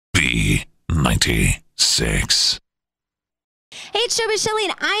B96. Hey, it's Showbiz Shelly,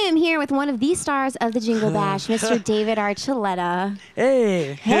 and I am here with one of the stars of the Jingle Bash, Mr. David Archuleta.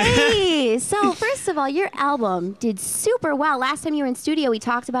 Hey. Hey. So, first of all, your album did super well. Last time you were in studio, we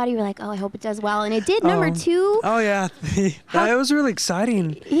talked about it. You were like, oh, I hope it does well. And it did number 2. Oh, yeah. It was really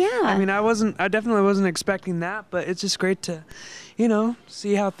exciting. Yeah. I mean, I definitely wasn't expecting that, but it's just great to,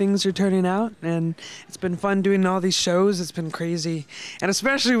 see how things are turning out. And it's been fun doing all these shows. It's been crazy. And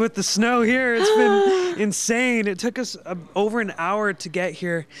especially with the snow here, it's been insane. It took us over an hour to get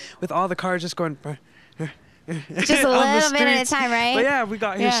here with all the cars just going... Just a little bit at a time, right? But yeah, we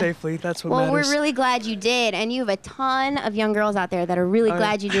got here safely. That's what matters. Well, we're really glad you did, and you have a ton of young girls out there that are really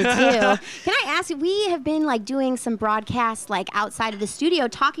glad you did too. Can I ask you? We have been doing some broadcasts outside of the studio,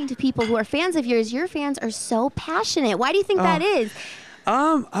 talking to people who are fans of yours. Your fans are so passionate. Why do you think that is?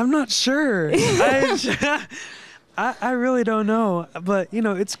 I'm not sure. I really don't know, but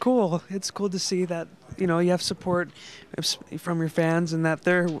it's cool. It's cool to see that you have support from your fans and that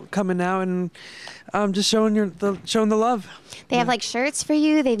they're coming out and just showing the love. They have shirts for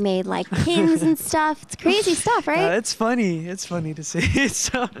you. They've made pins and stuff. It's crazy stuff, right? It's funny. It's funny to see.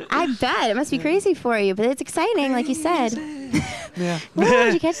 So I bet it must be crazy for you, but it's exciting, like you said. Yeah. Whoa,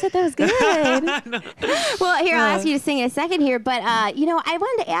 did you catch that? That was good. Well, here, I'll ask you to sing in a second here, but I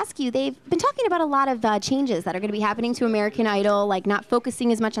wanted to ask you, they've been talking about a lot of changes that are going to be happening to American Idol, not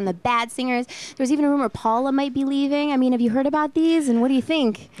focusing as much on the bad singers. There's even a rumor Paula might be leaving. I mean, have you heard about these, and what do you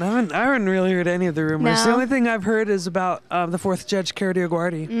think? I haven't really heard any of the rumors. No? The only thing I've heard is about the 4th judge, Cara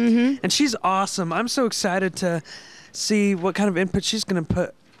Diaguardi. And she's awesome. I'm so excited to see what kind of input she's going to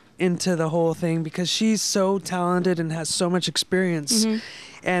put into the whole thing because she's so talented and has so much experience.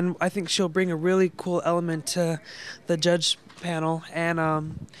 And I think she'll bring a really cool element to the judge panel. And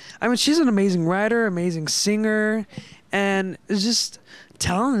she's an amazing writer, amazing singer, and is just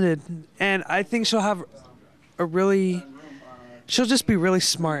talented. And I think she'll have she'll just be really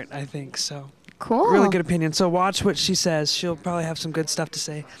smart, I think. So cool. Really good opinion. So watch what she says. She'll probably have some good stuff to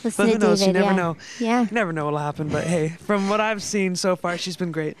say. Listen but who knows? David, you never know. Yeah. You never know what'll happen. But hey, from what I've seen so far, she's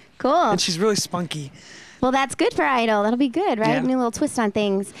been great. Cool. And she's really spunky. Well, that's good for Idol. That'll be good, right? Yeah. New little twist on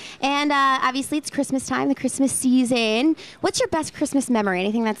things. And obviously, it's Christmas time, the Christmas season. What's your best Christmas memory?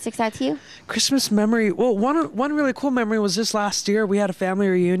 Anything that sticks out to you? Christmas memory? Well, one really cool memory was just last year. We had a family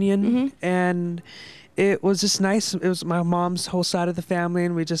reunion, and it was just nice. It was my mom's whole side of the family,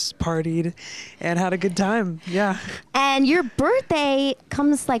 and we just partied and had a good time. Yeah. And your birthday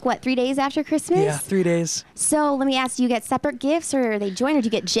comes 3 days after Christmas? Yeah, 3 days. So let me ask, do you get separate gifts, or are they joined, or do you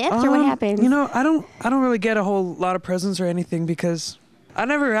get gypped, or what happens? I don't really get a whole lot of presents or anything because I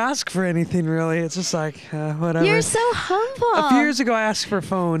never ask for anything really. It's just whatever. You're so humble. A few years ago, I asked for a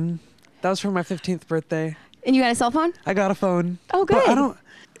phone. That was for my 15th birthday. And you got a cell phone? I got a phone. Oh, good. But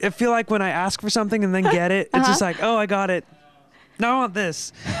I feel like when I ask for something and then get it, it's just oh, I got it. Now I want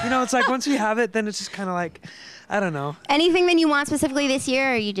this. It's once you have it, then it's just kind of I don't know. Anything that you want specifically this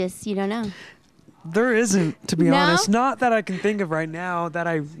year, or you don't know? There isn't, to be honest. Not that I can think of right now that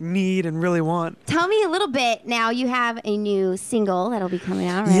I need and really want. Tell me a little bit. Now you have a new single that'll be coming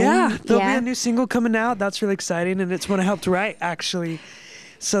out, right? Yeah, there'll be a new single coming out. That's really exciting, and it's one I helped write, actually.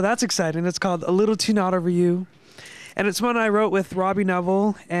 So that's exciting. It's called A Little Too Not Over You. And it's one I wrote with Robbie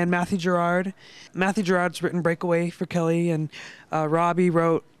Neville and Matthew Gerard. Matthew Gerard's written Breakaway for Kelly, and Robbie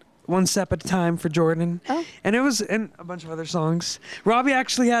wrote One Step at a Time for Jordan. Oh. And it was in a bunch of other songs. Robbie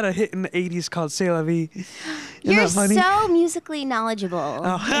actually had a hit in the 80s called C'est La Vie. You're so musically knowledgeable.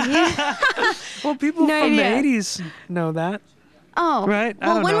 Oh. Well, people from the 80s know that. Oh. Right?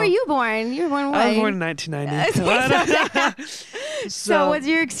 Well, when were you born? You were born when? I was born in 1990. So what's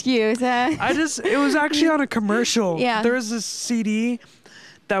your excuse? It was actually on a commercial. Yeah. There was this CD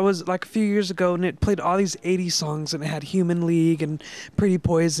that was a few years ago, and it played all these 80s songs, and it had Human League and Pretty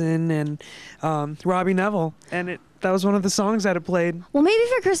Poison and Robbie Neville, and that was one of the songs that it played. Well, maybe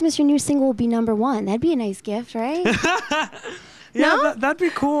for Christmas your new single will be #1. That'd be a nice gift, right? Yeah, no? that'd be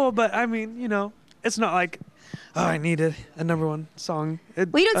cool, but I mean, it's not I needed a #1 song. Well,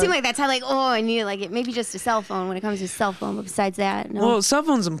 you don't seem like that type, I need it. Maybe just a cell phone when it comes to cell phone, but besides that, no. Well, cell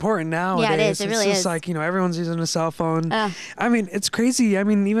phone's important nowadays. Yeah, it is. It really is. It's just everyone's using a cell phone. I mean, it's crazy. I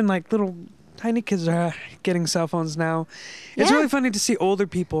mean, even little tiny kids are getting cell phones now. It's really funny to see older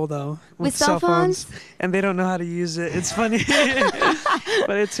people, though, with cell phones, and they don't know how to use it. It's funny.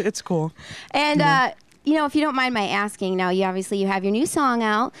 But it's cool. And, if you don't mind my asking, now you have your new song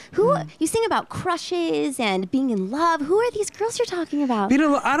out. You sing about crushes and being in love. Who are these girls you're talking about?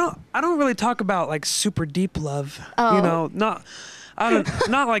 I don't really talk about super deep love. Oh. Not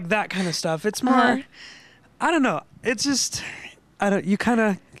like that kind of stuff. It's more I don't know. It's just you kind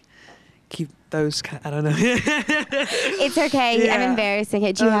of keep those. I don't know. It's okay. Yeah. I'm embarrassed.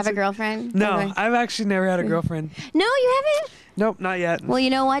 Okay. Do you have a girlfriend? No, Okay. I've actually never had a girlfriend. No, you haven't? Nope, not yet. Well, you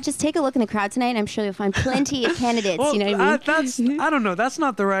know what? Just take a look in the crowd tonight, and I'm sure you'll find plenty of candidates. Well, you know what I mean? I don't know. That's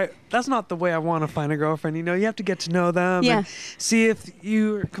not the way I want to find a girlfriend. You know, you have to get to know them and see if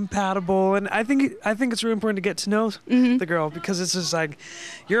you're compatible. And I think it's really important to get to know the girl, because it's just like,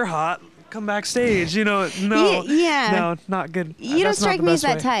 you're hot. Come backstage, you know. No, not good. You don't strike me as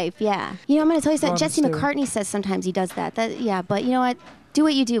that way. type. Yeah. You know, I'm gonna tell you something. Jesse Honestly. McCartney says sometimes he does that. But you know what? Do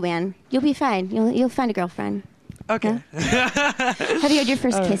what you do, man. You'll be fine. You'll find a girlfriend. Okay. Have you had your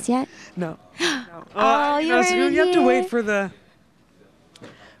first kiss yet? No. Oh, you have to wait for the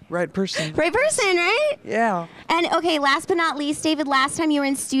right person. Right person, right? Yeah. And okay, last but not least, David, last time you were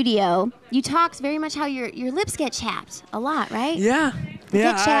in studio, you talked very much how your lips get chapped a lot, right? Yeah.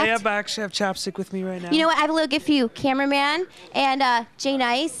 Get chapped? I actually have chapstick with me right now. You know what? I have a little gift for you, cameraman, and Jay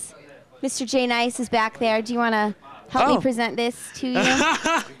Nice. Mr. Jay Nice is back there. Do you want to help me present this to you?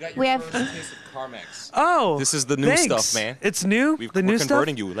 We have Carmex. Oh, this is the new stuff, man. It's new? We're new stuff?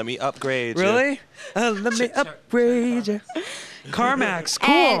 converting you. Let me upgrade you. Really? Let me upgrade you. Carmex,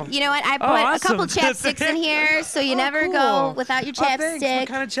 cool. And you know what? I put a couple chapsticks in here, so you never cool. go without your chapstick.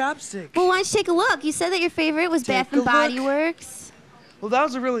 Thanks. What kind of chapstick? Well, why don't you take a look? You said that your favorite was Bath and Body Works. Well, that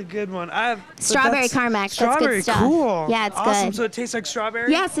was a really good one. Strawberry Carmex. Strawberry, that's good stuff. cool. Yeah, it's awesome. good. So it tastes like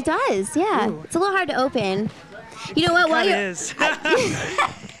strawberry? Yes, it does. Yeah. Ooh. It's a little hard to open. You know what? It is.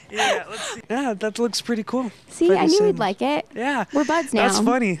 Yeah, let's see. Yeah, that looks pretty cool. See, I knew you'd like it. Yeah. We're buds now. That's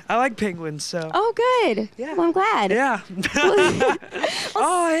funny. I like penguins, so. Oh, good. Yeah. Well, I'm glad. Yeah.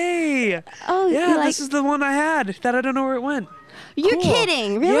 Oh, hey. Oh, yeah, this is the one I had that I don't know where it went. You're Cool.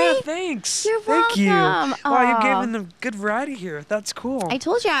 kidding, really? Yeah, thanks. You're Thank you. welcome. Wow, you've Aw. given them good variety here. That's cool. I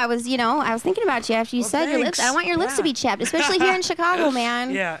told you I was thinking about you after you said your lips. thanks. I don't want your lips to Yeah. be chapped, especially here in Chicago,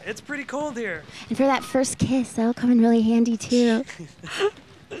 man. Yeah, it's pretty cold here. And for that first kiss, that'll come in really handy too.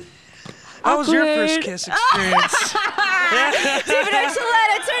 How was your Awkward. first kiss experience? David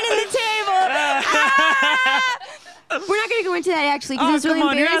Archuleta turning the table. Ah! We're not going to go into that actually because Oh, it's really come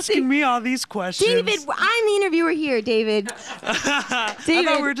on, you're embarrassing. asking me all these questions. David, I'm the interviewer here, David. I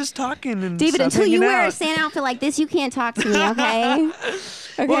thought we were just talking and David, stuff, until you hanging wear a out. Santa outfit like this, you can't talk to me, okay?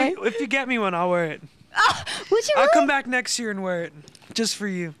 Okay. Well, if you get me one, I'll wear it. Oh, would you I'll really? come back next year and wear it, just for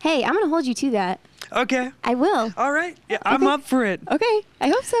you. Hey, I'm going to hold you to that. Okay. I will. All right. Yeah, I'm up for it. Okay, I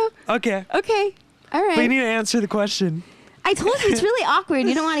hope so. Okay. Okay, all right. But you need to answer the question. I told you it's really awkward.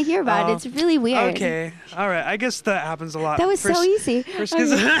 You don't want to hear about it. It's really weird. Okay. All right. I guess that happens a lot. That was so easy. First Okay.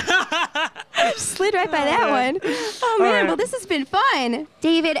 kiss. Slid right by that one. Oh, man. right. Well, this has been fun.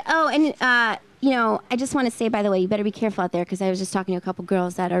 David, and, you know, I just want to say, by the way, you better be careful out there because I was just talking to a couple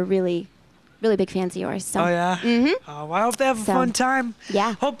girls that are really big fans of yours. So. Oh, yeah? Mm-hmm. Oh, well, I hope they have a fun time.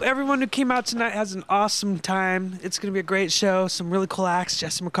 Yeah. Hope everyone who came out tonight has an awesome time. It's going to be a great show. Some really cool acts.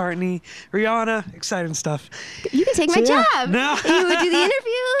 Jesse McCartney, Rihanna. Exciting stuff. You can take my So, yeah. job. No. You would do the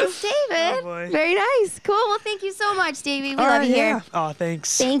interviews, David. Oh, boy. Very nice. Cool. Well, thank you so much, Davey. We All love right, you yeah. here. Oh,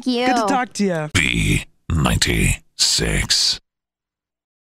 thanks. Thank you. Good to talk to you. B96.